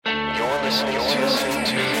Come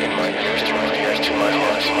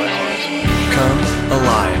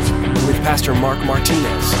Alive with Pastor Mark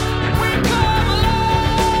Martinez.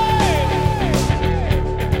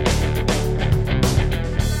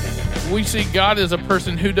 We see God as a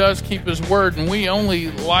person who does keep his word, and we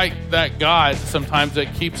only like that God sometimes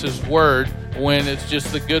that keeps his word when it's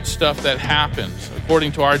just the good stuff that happens,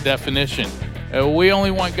 according to our definition. We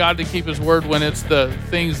only want God to keep his word when it's the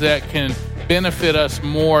things that can benefit us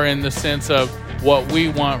more in the sense of what we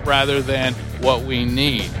want rather than what we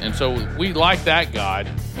need. And so we like that God.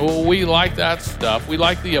 We like that stuff. We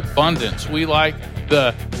like the abundance. We like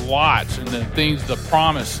the lots and the things, the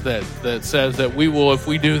promise that says that we will, if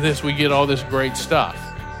we do this, we get all this great stuff.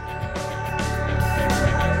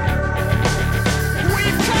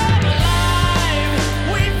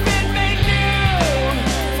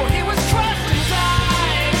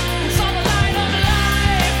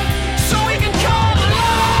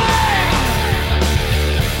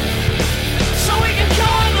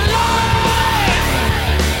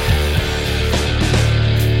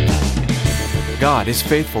 God is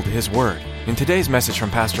faithful to his word. In today's message from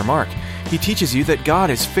Pastor Mark, he teaches you that God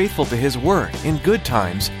is faithful to his word in good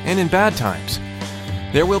times and in bad times.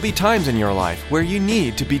 There will be times in your life where you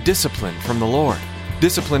need to be disciplined from the Lord.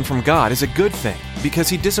 Discipline from God is a good thing because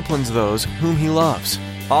he disciplines those whom he loves.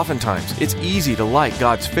 Oftentimes, it's easy to like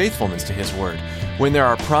God's faithfulness to his word when there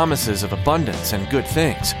are promises of abundance and good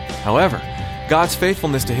things. However, God's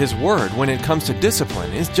faithfulness to his word when it comes to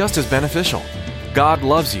discipline is just as beneficial. God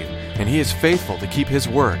loves you, and he is faithful to keep his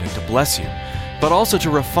word and to bless you, but also to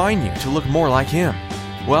refine you to look more like him.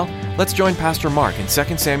 Well, let's join Pastor Mark in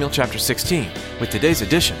 2 Samuel chapter 16 with today's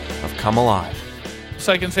edition of Come Alive.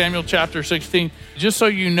 2 Samuel chapter 16, just so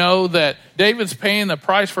you know that David's paying the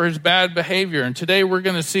price for his bad behavior. And today we're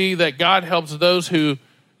going to see that God helps those who,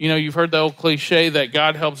 you've heard the old cliche that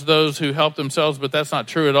God helps those who help themselves, but that's not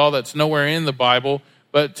true at all. That's nowhere in the Bible.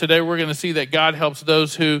 But today we're going to see that God helps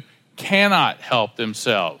those who cannot help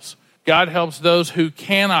themselves. God helps those who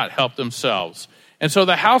cannot help themselves. And so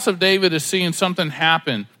the house of David is seeing something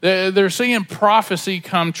happen. They're seeing prophecy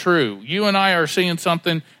come true. You and I are seeing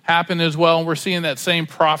something happen as well, and we're seeing that same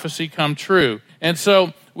prophecy come true. And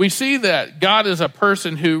so we see that God is a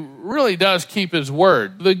person who really does keep his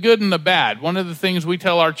word, the good and the bad. One of the things we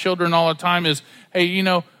tell our children all the time is, hey,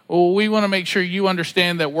 we want to make sure you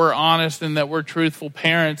understand that we're honest and that we're truthful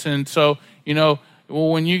parents. And so,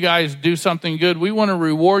 when you guys do something good, we want to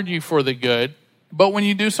reward you for the good. But when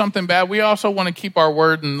you do something bad, we also want to keep our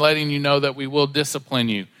word and letting you know that we will discipline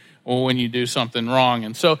you when you do something wrong.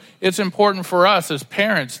 And so it's important for us as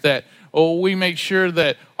parents that we make sure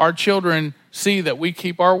that our children see that we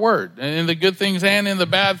keep our word in the good things and in the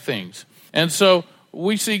bad things. And so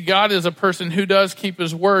we see God as a person who does keep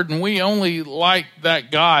his word, and we only like that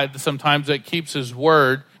God sometimes that keeps his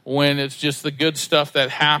word when it's just the good stuff that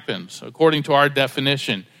happens, according to our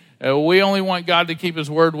definition. We only want God to keep his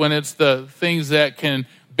word when it's the things that can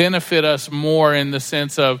benefit us more in the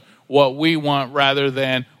sense of what we want rather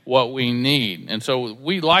than what we need. And so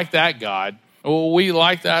we like that God. We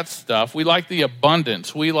like that stuff. We like the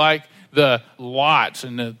abundance. We like the lots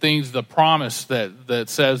and the things, the promise that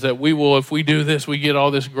says that we will, if we do this, we get all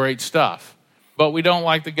this great stuff. But we don't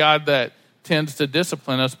like the God that tends to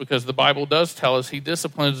discipline us, because the Bible does tell us he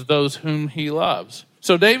disciplines those whom he loves.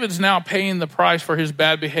 So David's now paying the price for his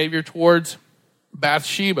bad behavior towards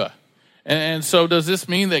Bathsheba. And so does this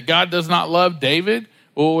mean that God does not love David?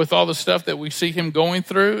 Well, with all the stuff that we see him going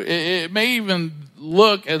through, it may even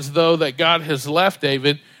look as though that God has left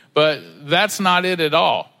David, but that's not it at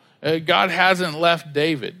all. God hasn't left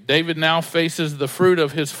David. David now faces the fruit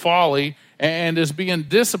of his folly and is being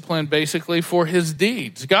disciplined basically for his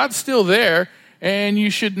deeds. God's still there, and you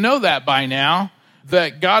should know that by now,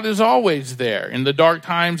 that God is always there in the dark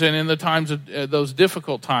times and in the times of those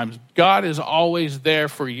difficult times. God is always there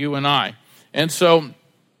for you and I. And so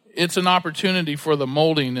it's an opportunity for the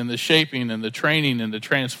molding and the shaping and the training and the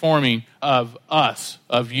transforming of us,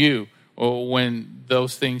 of you, when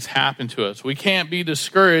those things happen to us. We can't be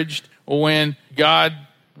discouraged when God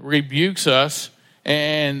rebukes us,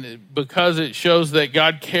 and because it shows that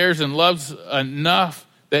God cares and loves enough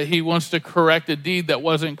that he wants to correct a deed that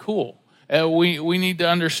wasn't cool. We need to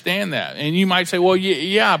understand that. And you might say, well,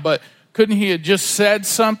 yeah, but couldn't he have just said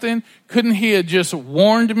something? Couldn't he have just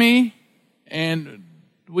warned me? And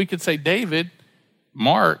we could say, David,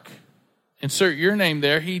 Mark, insert your name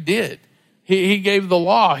there, he did. He gave the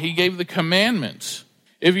law. He gave the commandments.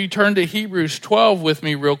 If you turn to Hebrews 12 with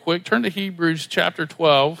me real quick, turn to Hebrews chapter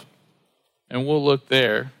 12, and we'll look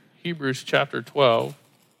there. Hebrews chapter 12.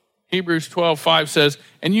 Hebrews 12:5 says,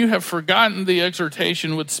 "And you have forgotten the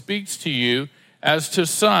exhortation which speaks to you as to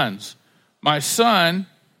sons. My son,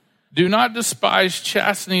 do not despise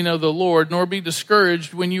chastening of the Lord, nor be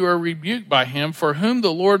discouraged when you are rebuked by him. For whom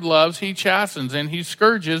the Lord loves, he chastens, and he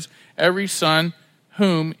scourges every son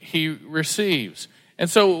whom he receives." And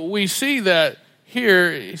so we see that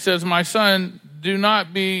here, he says, "My son, do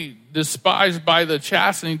not be despised by the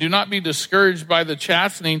chastening. Do not be discouraged by the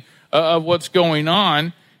chastening of what's going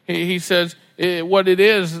on." He says what it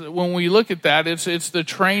is, when we look at that, it's the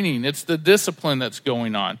training, it's the discipline that's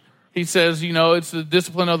going on. He says, it's the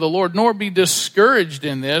discipline of the Lord, nor be discouraged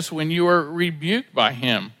in this when you are rebuked by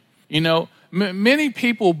him. Many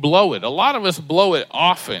people blow it. A lot of us blow it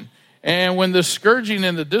often. And when the scourging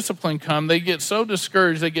and the discipline come, they get so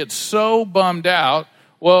discouraged, they get so bummed out.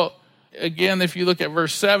 Well, again, if you look at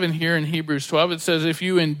verse 7 here in Hebrews 12, it says, "If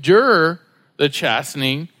you endure the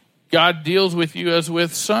chastening, God deals with you as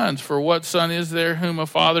with sons. For what son is there whom a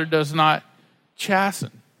father does not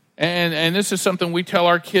chasten?" And this is something we tell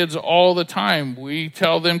our kids all the time. We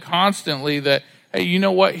tell them constantly that, hey, you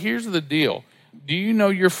know what? Here's the deal. Do you know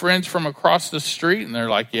your friends from across the street? And they're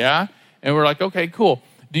like, yeah. And we're like, okay, cool.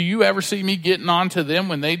 Do you ever see me getting on to them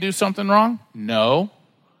when they do something wrong? No.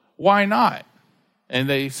 Why not? And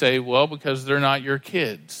they say, well, because they're not your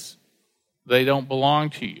kids. They don't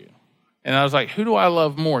belong to you. And I was like, who do I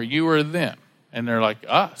love more, you or them? And they're like,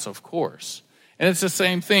 us, of course. And it's the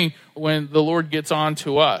same thing when the Lord gets on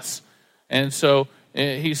to us. And so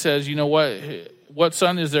he says, you know what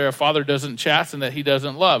son is there a father doesn't chasten that he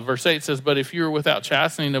doesn't love? Verse 8 says, "But if you are without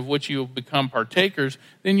chastening of which you have become partakers,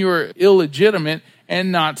 then you are illegitimate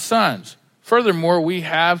and not sons. Furthermore, we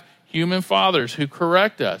have human fathers who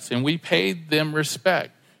correct us, and we paid them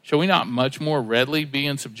respect. Shall we not much more readily be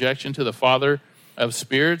in subjection to the Father of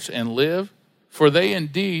spirits and live? For they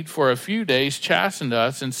indeed for a few days chastened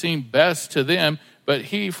us and seemed best to them, but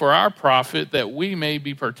he for our profit, that we may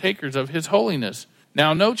be partakers of his holiness.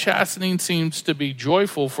 Now no chastening seems to be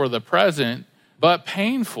joyful for the present, but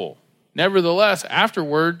painful. Nevertheless,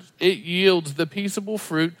 afterward it yields the peaceable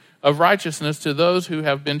fruit of righteousness to those who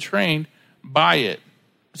have been trained by it."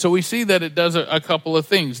 So we see that it does a couple of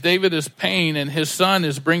things. David is pain, and his son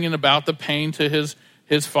is bringing about the pain to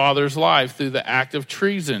his father's life through the act of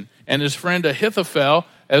treason. And his friend Ahithophel,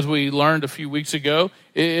 as we learned a few weeks ago,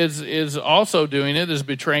 is also doing it, is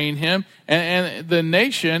betraying him. And the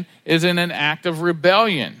nation is in an act of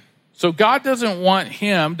rebellion. So God doesn't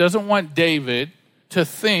want David to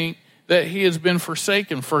think that he has been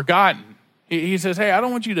forsaken, forgotten. He says, hey, I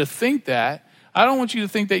don't want you to think that. I don't want you to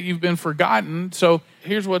think that you've been forgotten. So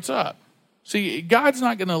here's what's up. See, God's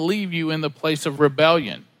not going to leave you in the place of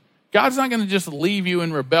rebellion. God's not going to just leave you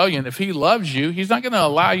in rebellion. If he loves you, he's not going to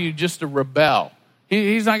allow you just to rebel.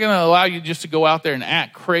 He's not going to allow you just to go out there and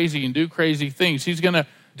act crazy and do crazy things. He's going to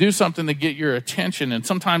do something to get your attention, and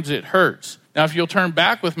sometimes it hurts. Now, if you'll turn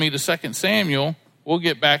back with me to 2 Samuel, we'll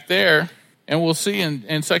get back there, and we'll see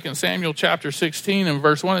in 2 Samuel chapter 16 and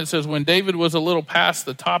verse 1, it says, "When David was a little past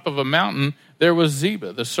the top of a mountain, there was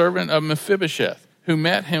Ziba, the servant of Mephibosheth, who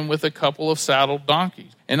met him with a couple of saddled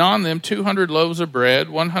donkeys, and on them 200 loaves of bread,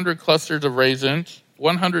 100 clusters of raisins,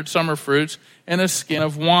 100 summer fruits, and a skin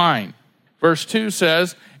of wine." Verse 2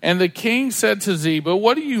 says, "And the king said to Ziba,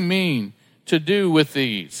 'What do you mean to do with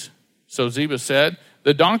these?' So Ziba said,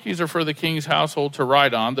 'The donkeys are for the king's household to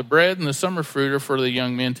ride on, the bread and the summer fruit are for the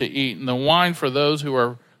young men to eat, and the wine for those who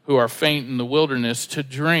are faint in the wilderness to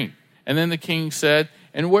drink.' And then the king said,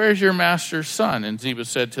 'And where is your master's son?' And Ziba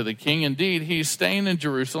said to the king, 'Indeed, he is staying in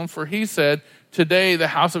Jerusalem, for he said, today the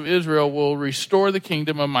house of Israel will restore the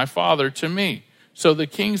kingdom of my father to me.' So the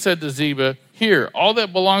king said to Ziba, 'Here, all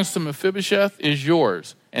that belongs to Mephibosheth is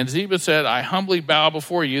yours.' And Ziba said, 'I humbly bow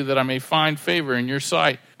before you that I may find favor in your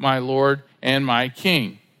sight, my lord and my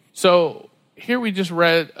king.'" So here we just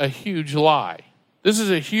read a huge lie. This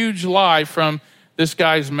is a huge lie from this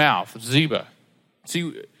guy's mouth, Ziba.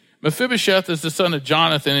 See, Mephibosheth is the son of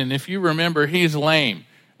Jonathan, and if you remember, he's lame.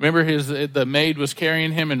 Remember the maid was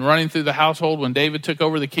carrying him and running through the household when David took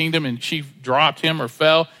over the kingdom, and she dropped him or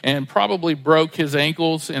fell and probably broke his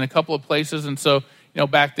ankles in a couple of places. And so,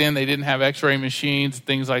 back then they didn't have x-ray machines,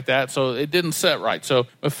 things like that, so it didn't set right. So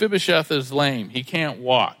Mephibosheth is lame. He can't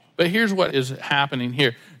walk. But here's what is happening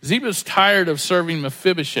here. Ziba's tired of serving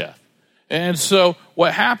Mephibosheth. And so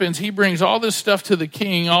what happens, he brings all this stuff to the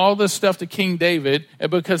king, all this stuff to King David,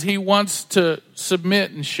 because he wants to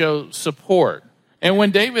submit and show support. And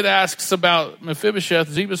when David asks about Mephibosheth,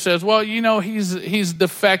 Ziba says, well, he's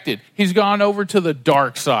defected. He's gone over to the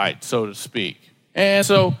dark side, so to speak. And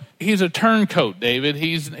so he's a turncoat, David.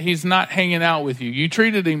 He's not hanging out with you. You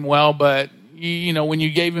treated him well, but, when you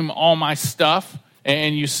gave him all my stuff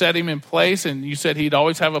and you set him in place and you said he'd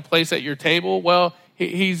always have a place at your table, well,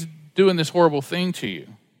 he's doing this horrible thing to you.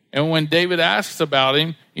 And when David asks about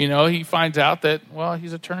him, he finds out that, well,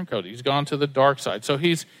 he's a turncoat. He's gone to the dark side. So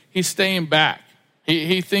he's staying back.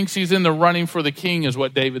 He thinks he's in the running for the king is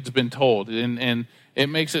what David's been told. And it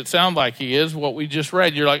makes it sound like he is what we just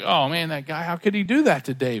read. You're like, oh, man, that guy, how could he do that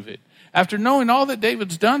to David? After knowing all that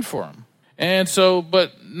David's done for him. And so,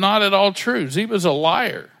 but not at all true. Ziba's a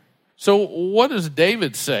liar. So what does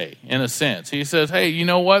David say, in a sense? He says, hey, you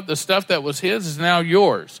know what? The stuff that was his is now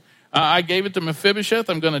yours. I gave it to Mephibosheth.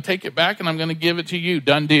 I'm going to take it back, and I'm going to give it to you.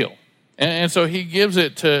 Done deal. And so he gives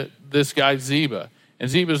it to this guy Ziba. And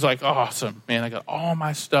Ziba's like, awesome, man, I got all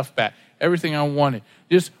my stuff back, everything I wanted.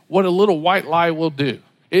 Just what a little white lie will do.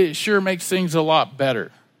 It sure makes things a lot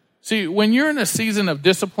better. See, when you're in a season of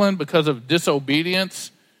discipline because of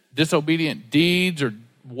disobedience, disobedient deeds or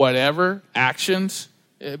whatever, actions,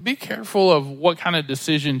 be careful of what kind of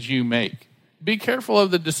decisions you make. Be careful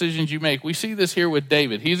of the decisions you make. We see this here with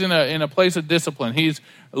David. He's in a place of discipline. He's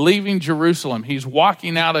leaving Jerusalem. He's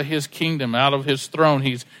walking out of his kingdom, out of his throne.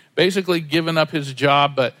 He's basically given up his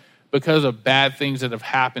job, but because of bad things that have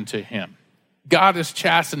happened to him. God is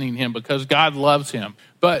chastening him because God loves him.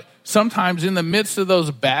 But sometimes in the midst of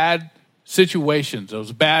those bad situations,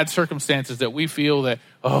 those bad circumstances that we feel that,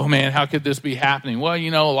 oh man, how could this be happening? Well,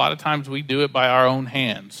 a lot of times we do it by our own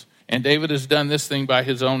hands. And David has done this thing by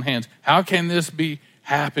his own hands. How can this be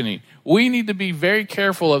happening? We need to be very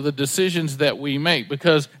careful of the decisions that we make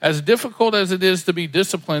because as difficult as it is to be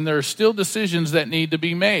disciplined, there are still decisions that need to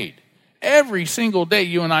be made. Every single day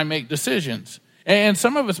you and I make decisions. And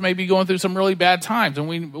some of us may be going through some really bad times and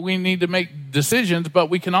we need to make decisions, but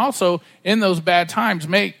we can also, in those bad times,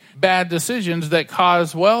 make bad decisions that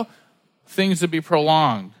cause, well, things to be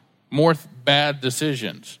prolonged, more bad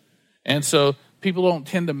decisions. And so people don't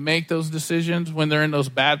tend to make those decisions when they're in those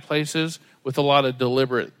bad places with a lot of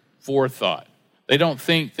deliberate forethought. They don't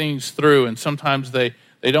think things through, and sometimes they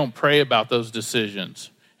don't pray about those decisions.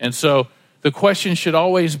 And so the question should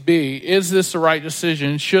always be, is this the right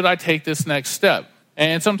decision? Should I take this next step?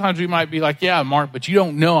 And sometimes we might be like, yeah, Mark, but you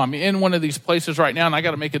don't know. I'm in one of these places right now, and I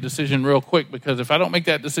got to make a decision real quick because if I don't make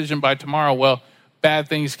that decision by tomorrow, well, bad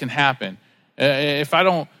things can happen. If I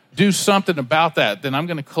don't do something about that, then I'm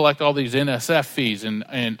going to collect all these NSF fees, and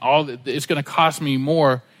it's going to cost me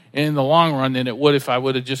more in the long run than it would if I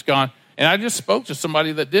would have just gone. And I just spoke to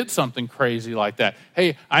somebody that did something crazy like that.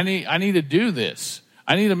 Hey, I need to do this.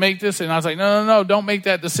 I need to make this. And I was like, no, don't make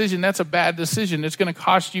that decision. That's a bad decision. It's going to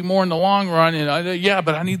cost you more in the long run. And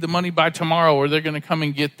but I need the money by tomorrow or they're going to come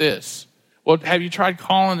and get this. Well, have you tried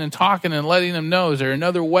calling and talking and letting them know? Is there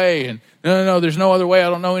another way? And no, there's no other way. I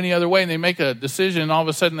don't know any other way. And they make a decision and all of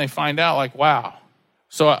a sudden they find out like, wow.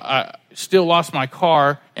 So I still lost my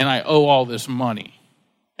car and I owe all this money.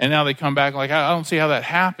 And now they come back like, I don't see how that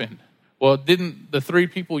happened. Well, didn't the 3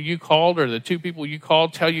 people you called or the 2 people you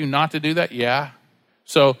called tell you not to do that? Yeah.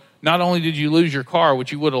 So not only did you lose your car,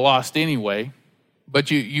 which you would have lost anyway, but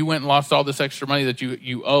you went and lost all this extra money that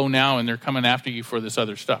you owe now, and they're coming after you for this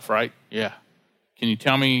other stuff, right? Yeah. Can you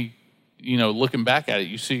tell me, looking back at it,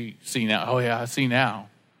 you see now? Oh, yeah, I see now,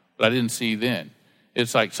 but I didn't see then.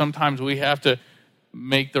 It's like sometimes we have to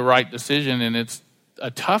make the right decision, and it's a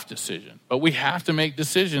tough decision, but we have to make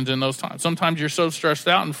decisions in those times. Sometimes you're so stressed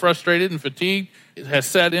out and frustrated and fatigued, it has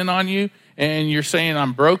set in on you, and you're saying,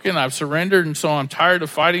 I'm broken, I've surrendered, and so I'm tired of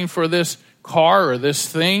fighting for this car or this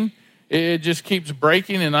thing. It just keeps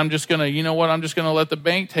breaking, and I'm just going to, I'm just going to let the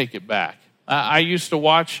bank take it back. I used to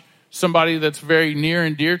watch somebody that's very near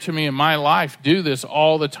and dear to me in my life do this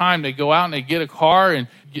all the time. They go out and they get a car, and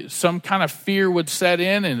some kind of fear would set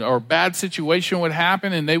in or a bad situation would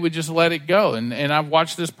happen, and they would just let it go. And I've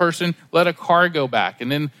watched this person let a car go back,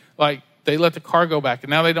 and then they let the car go back, and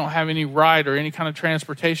now they don't have any ride or any kind of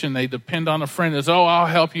transportation. They depend on a friend that's, I'll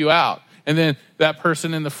help you out. And then that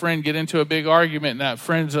person and the friend get into a big argument, and that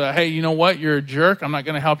friend's, hey, you know what? You're a jerk. I'm not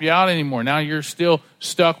going to help you out anymore. Now you're still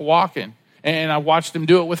stuck walking. And I watched him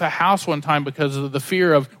do it with a house one time because of the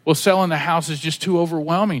fear of, selling the house is just too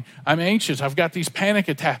overwhelming. I'm anxious. I've got these panic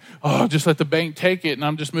attacks. Just let the bank take it, and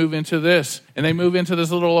I'm just moving into this. And they move into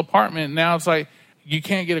this little apartment, and now it's like you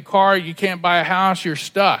can't get a car, you can't buy a house, you're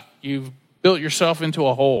stuck. You've built yourself into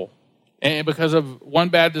a hole. And because of one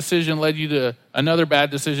bad decision led you to another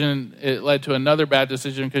bad decision, it led to another bad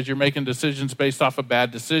decision because you're making decisions based off of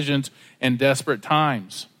bad decisions and desperate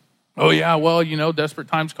times. Oh, yeah, desperate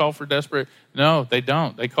times call for desperate. No, they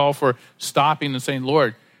don't. They call for stopping and saying,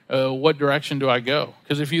 Lord, what direction do I go?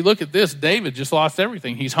 Because if you look at this, David just lost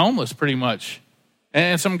everything. He's homeless pretty much.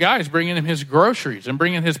 And some guy's bringing him his groceries and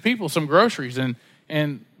bringing his people some groceries.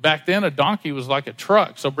 And back then, a donkey was like a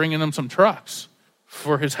truck, so bringing him some trucks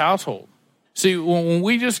for his household. See, when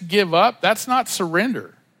we just give up, that's not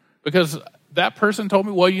surrender. Because that person told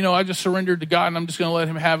me, well, I just surrendered to God and I'm just going to let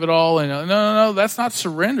him have it all. And no, that's not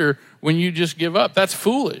surrender when you just give up. That's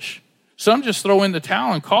foolish. Some just throw in the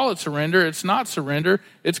towel and call it surrender. It's not surrender.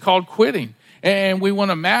 It's called quitting. And we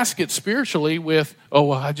want to mask it spiritually with,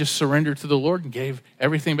 I just surrendered to the Lord and gave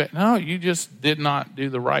everything back. No, you just did not do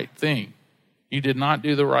the right thing. You did not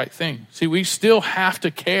do the right thing. See, we still have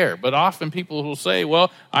to care, but often people will say,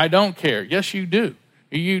 well, I don't care. Yes, you do.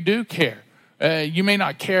 You do care. You may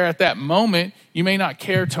not care at that moment. You may not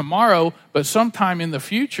care tomorrow, but sometime in the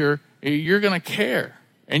future, you're going to care.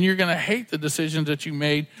 And you're going to hate the decisions that you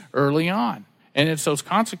made early on. And it's those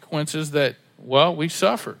consequences that, we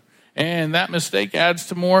suffer. And that mistake adds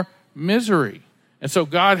to more misery. And so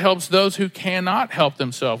God helps those who cannot help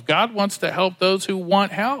themselves. God wants to help those who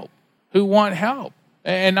want help.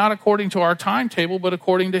 And not according to our timetable, but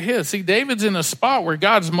according to his. See, David's in a spot where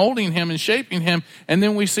God's molding him and shaping him, and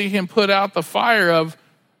then we see him put out the fire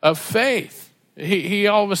of faith. He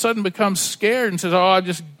all of a sudden becomes scared and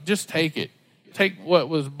says, just take it. Take what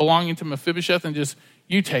was belonging to Mephibosheth and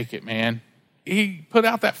you take it, man. He put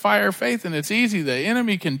out that fire of faith, and it's easy. The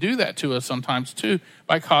enemy can do that to us sometimes too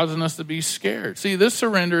by causing us to be scared. See, this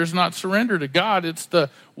surrender is not surrender to God. It's the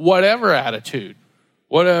whatever attitude.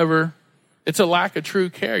 Whatever. It's a lack of true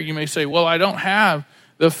care. You may say, I don't have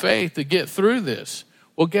the faith to get through this.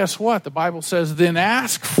 Well, guess what? The Bible says, then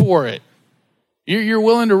ask for it. You're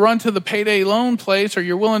willing to run to the payday loan place, or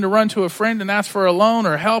you're willing to run to a friend and ask for a loan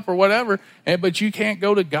or help or whatever, but you can't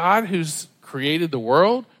go to God who's created the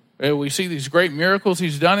world. We see these great miracles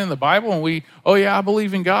he's done in the Bible, and I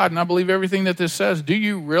believe in God, and I believe everything that this says. Do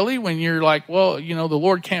you really? When you're like, the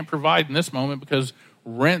Lord can't provide in this moment because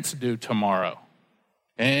rent's due tomorrow.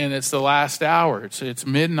 And it's the last hour. It's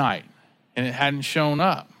midnight, and it hadn't shown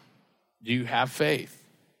up. Do you have faith?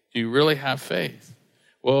 Do you really have faith?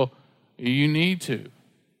 Well, you need to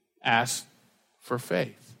ask for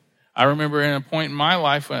faith. I remember in a point in my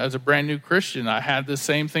life as a brand new Christian, I had the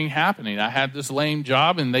same thing happening. I had this lame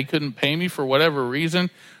job, and they couldn't pay me for whatever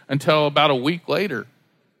reason until about a week later.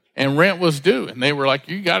 And rent was due, and they were like,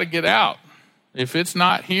 you got to get out. If it's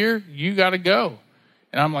not here, you got to go.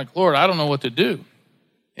 And I'm like, Lord, I don't know what to do.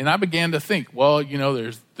 And I began to think,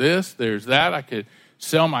 there's this, there's that. I could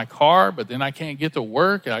sell my car, but then I can't get to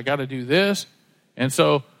work. I got to do this. And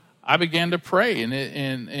so I began to pray,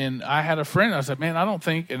 and I had a friend. I said, man, I don't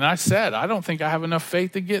think I have enough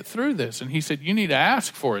faith to get through this. And he said, you need to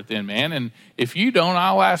ask for it then, man. And if you don't,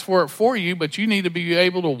 I'll ask for it for you, but you need to be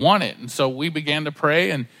able to want it. And so we began to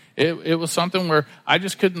pray, and it was something where I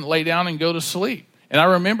just couldn't lay down and go to sleep. And I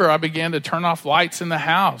remember I began to turn off lights in the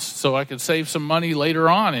house so I could save some money later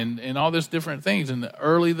on and all these different things. And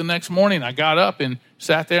early the next morning, I got up and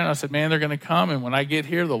sat there and I said, man, they're going to come. And when I get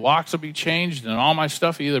here, the locks will be changed and all my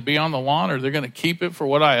stuff will either be on the lawn or they're going to keep it for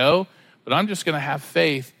what I owe. But I'm just going to have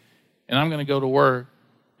faith and I'm going to go to work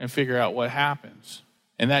and figure out what happens.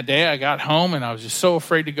 And that day I got home and I was just so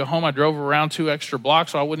afraid to go home. I drove around 2 extra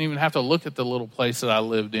blocks so I wouldn't even have to look at the little place that I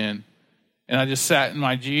lived in. And I just sat in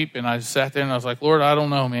my Jeep, and I sat there, and I was like, Lord, I don't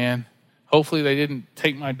know, man. Hopefully they didn't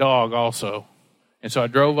take my dog also. And so I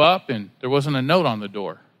drove up, and there wasn't a note on the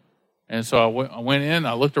door. And so I went in,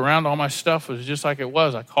 I looked around, all my stuff was just like it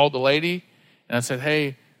was. I called the lady, and I said,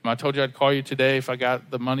 hey, I told you I'd call you today if I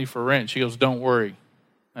got the money for rent. She goes, don't worry.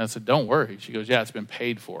 And I said, don't worry. She goes, yeah, it's been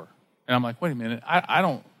paid for. And I'm like, wait a minute, I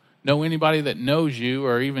don't know anybody that knows you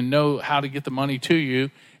or even know how to get the money to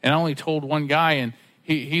you. And I only told one guy, and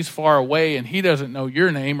he's far away, and he doesn't know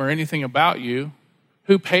your name or anything about you.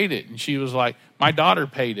 Who paid it? And she was like, my daughter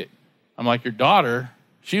paid it. I'm like, your daughter?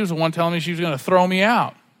 She was the one telling me she was going to throw me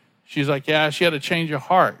out. She's like, yeah, she had a change of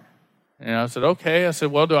heart. And I said, okay. I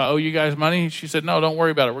said, well, do I owe you guys money? She said, no, don't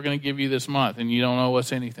worry about it. We're going to give you this month, and you don't owe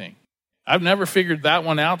us anything. I've never figured that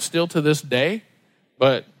one out still to this day,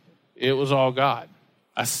 but it was all God.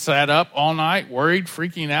 I sat up all night, worried,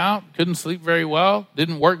 freaking out, couldn't sleep very well,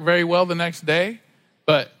 didn't work very well the next day.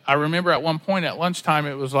 But I remember at one point at lunchtime,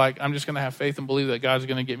 it was like, I'm just going to have faith and believe that God's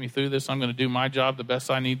going to get me through this. I'm going to do my job the best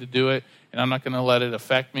I need to do it, and I'm not going to let it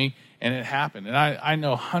affect me. And it happened. And I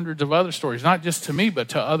know hundreds of other stories, not just to me, but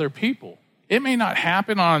to other people. It may not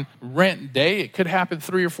happen on rent day. It could happen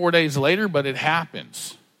 3 or 4 days later, but it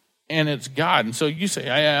happens. And it's God. And so you say,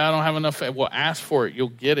 I don't have enough faith. Well, ask for it. You'll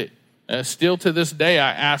get it. Still to this day,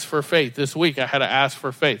 I ask for faith. This week, I had to ask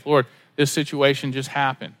for faith. Lord, this situation just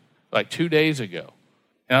happened like 2 days ago.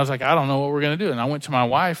 And I was like, I don't know what we're going to do. And I went to my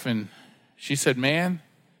wife, and she said, man,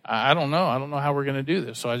 I don't know. I don't know how we're going to do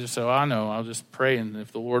this. So I just said, I know. I'll just pray, and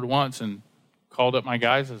if the Lord wants, and called up my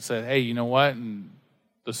guys and said, hey, you know what? And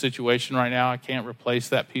the situation right now, I can't replace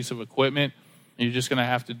that piece of equipment. You're just going to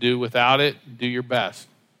have to do without it. Do your best.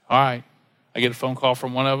 All right. I get a phone call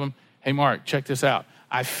from one of them. Hey, Mark, check this out.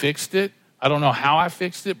 I fixed it. I don't know how I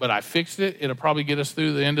fixed it, but I fixed it. It'll probably get us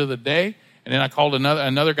through the end of the day. And then I called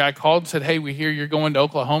another guy called and said, hey, we hear you're going to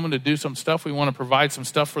Oklahoma to do some stuff. We want to provide some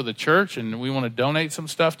stuff for the church, and we want to donate some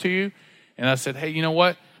stuff to you. And I said, hey, you know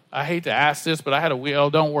what? I hate to ask this, but I had a wheel.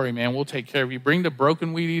 Don't worry, man. We'll take care of you. Bring the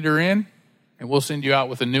broken weed eater in, and we'll send you out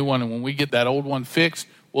with a new one. And when we get that old one fixed,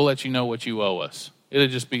 we'll let you know what you owe us. It'll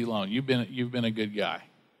just be loan. You've been a good guy.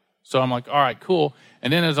 So I'm like, all right, cool.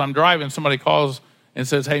 And then as I'm driving, somebody calls and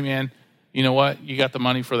says, hey, man, you know what? You got the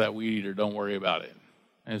money for that weed eater. Don't worry about it.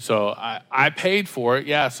 And so I paid for it.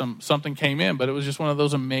 Yeah, something came in, but it was just one of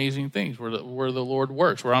those amazing things where the Lord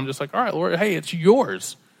works, where I'm just like, all right, Lord, hey, it's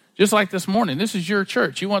yours. Just like this morning, this is your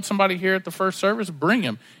church. You want somebody here at the first service, bring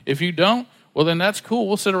them. If you don't, well, then that's cool.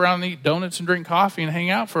 We'll sit around and eat donuts and drink coffee and hang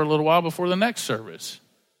out for a little while before the next service.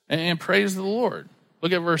 And praise the Lord.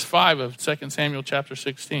 Look at verse 5 of 2 Samuel chapter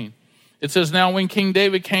 16. It says, now when King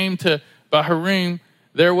David came to Bahurim,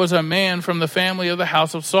 there was a man from the family of the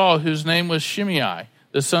house of Saul whose name was Shimei,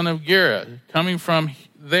 the son of Gera, coming from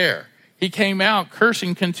there. He came out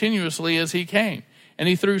cursing continuously as he came. And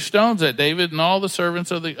he threw stones at David and all the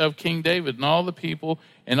servants of King David, and all the people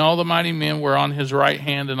and all the mighty men were on his right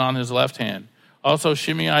hand and on his left hand. Also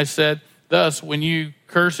Shimei said, thus, when you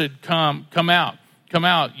cursed, come out,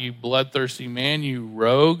 you bloodthirsty man, you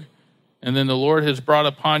rogue. And then the Lord has brought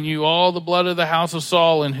upon you all the blood of the house of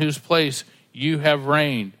Saul, in whose place you have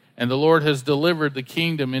reigned. And the Lord has delivered the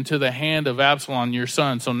kingdom into the hand of Absalom, your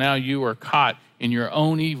son. So now you are caught in your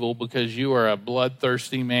own evil because you are a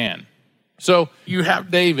bloodthirsty man. So you have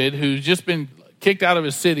David, who's just been kicked out of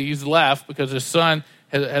his city. He's left because his son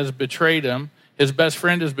has betrayed him. His best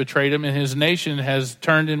friend has betrayed him, and his nation has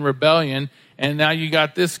turned in rebellion. And now you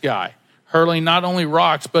got this guy hurling not only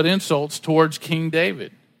rocks, but insults towards King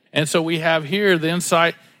David. And so we have here the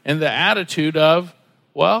insight and the attitude of,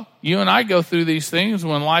 well, you and I go through these things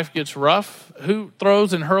when life gets rough. Who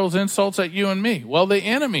throws and hurls insults at you and me? Well, the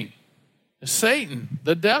enemy, Satan,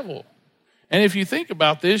 the devil. And if you think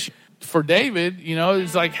about this, for David,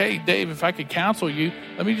 it's like, hey, Dave, if I could counsel you,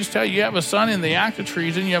 let me just tell you, you have a son in the act of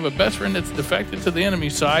treason. You have a best friend that's defected to the enemy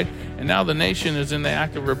side, and now the nation is in the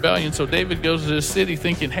act of rebellion. So David goes to this city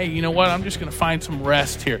thinking, hey, you know what? I'm just going to find some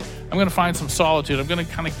rest here. I'm going to find some solitude. I'm going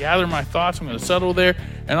to kind of gather my thoughts. I'm going to settle there.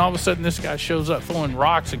 And all of a sudden, this guy shows up throwing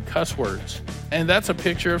rocks and cuss words. And that's a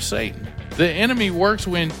picture of Satan. The enemy works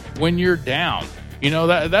when you're down.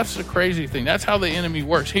 That's the crazy thing. That's how the enemy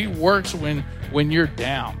works. He works when you're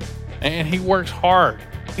down. And he works hard.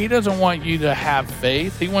 He doesn't want you to have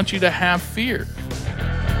faith. He wants you to have fear.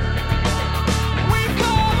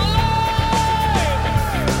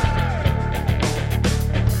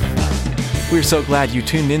 We're so glad you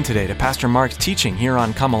tuned in today to Pastor Mark's teaching here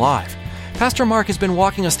on Come Alive. Pastor Mark has been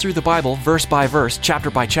walking us through the Bible verse by verse, chapter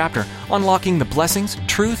by chapter, unlocking the blessings,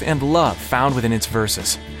 truth, and love found within its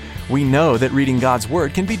verses. We know that reading God's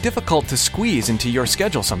Word can be difficult to squeeze into your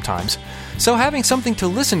schedule sometimes, so having something to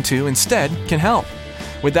listen to instead can help.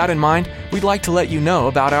 With that in mind, we'd like to let you know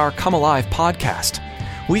about our Come Alive podcast.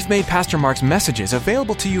 We've made Pastor Mark's messages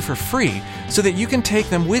available to you for free so that you can take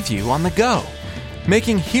them with you on the go,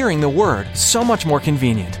 making hearing the Word so much more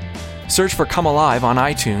convenient. Search for Come Alive on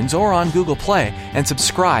iTunes or on Google Play and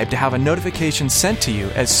subscribe to have a notification sent to you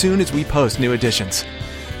as soon as we post new editions.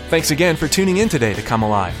 Thanks again for tuning in today to Come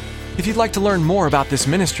Alive. If you'd like to learn more about this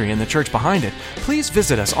ministry and the church behind it, please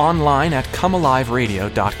visit us online at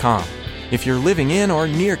comealiveradio.com. If you're living in or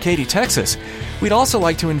near Katy, Texas, we'd also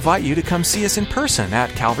like to invite you to come see us in person at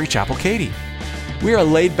Calvary Chapel, Katy. We're a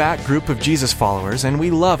laid-back group of Jesus followers, and we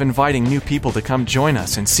love inviting new people to come join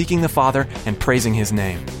us in seeking the Father and praising His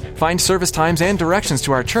name. Find service times and directions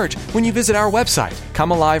to our church when you visit our website,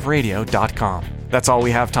 comealiveradio.com. That's all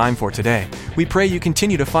we have time for today. We pray you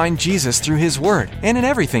continue to find Jesus through His Word and in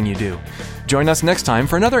everything you do. Join us next time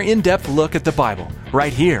for another in-depth look at the Bible,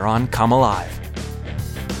 right here on Come Alive.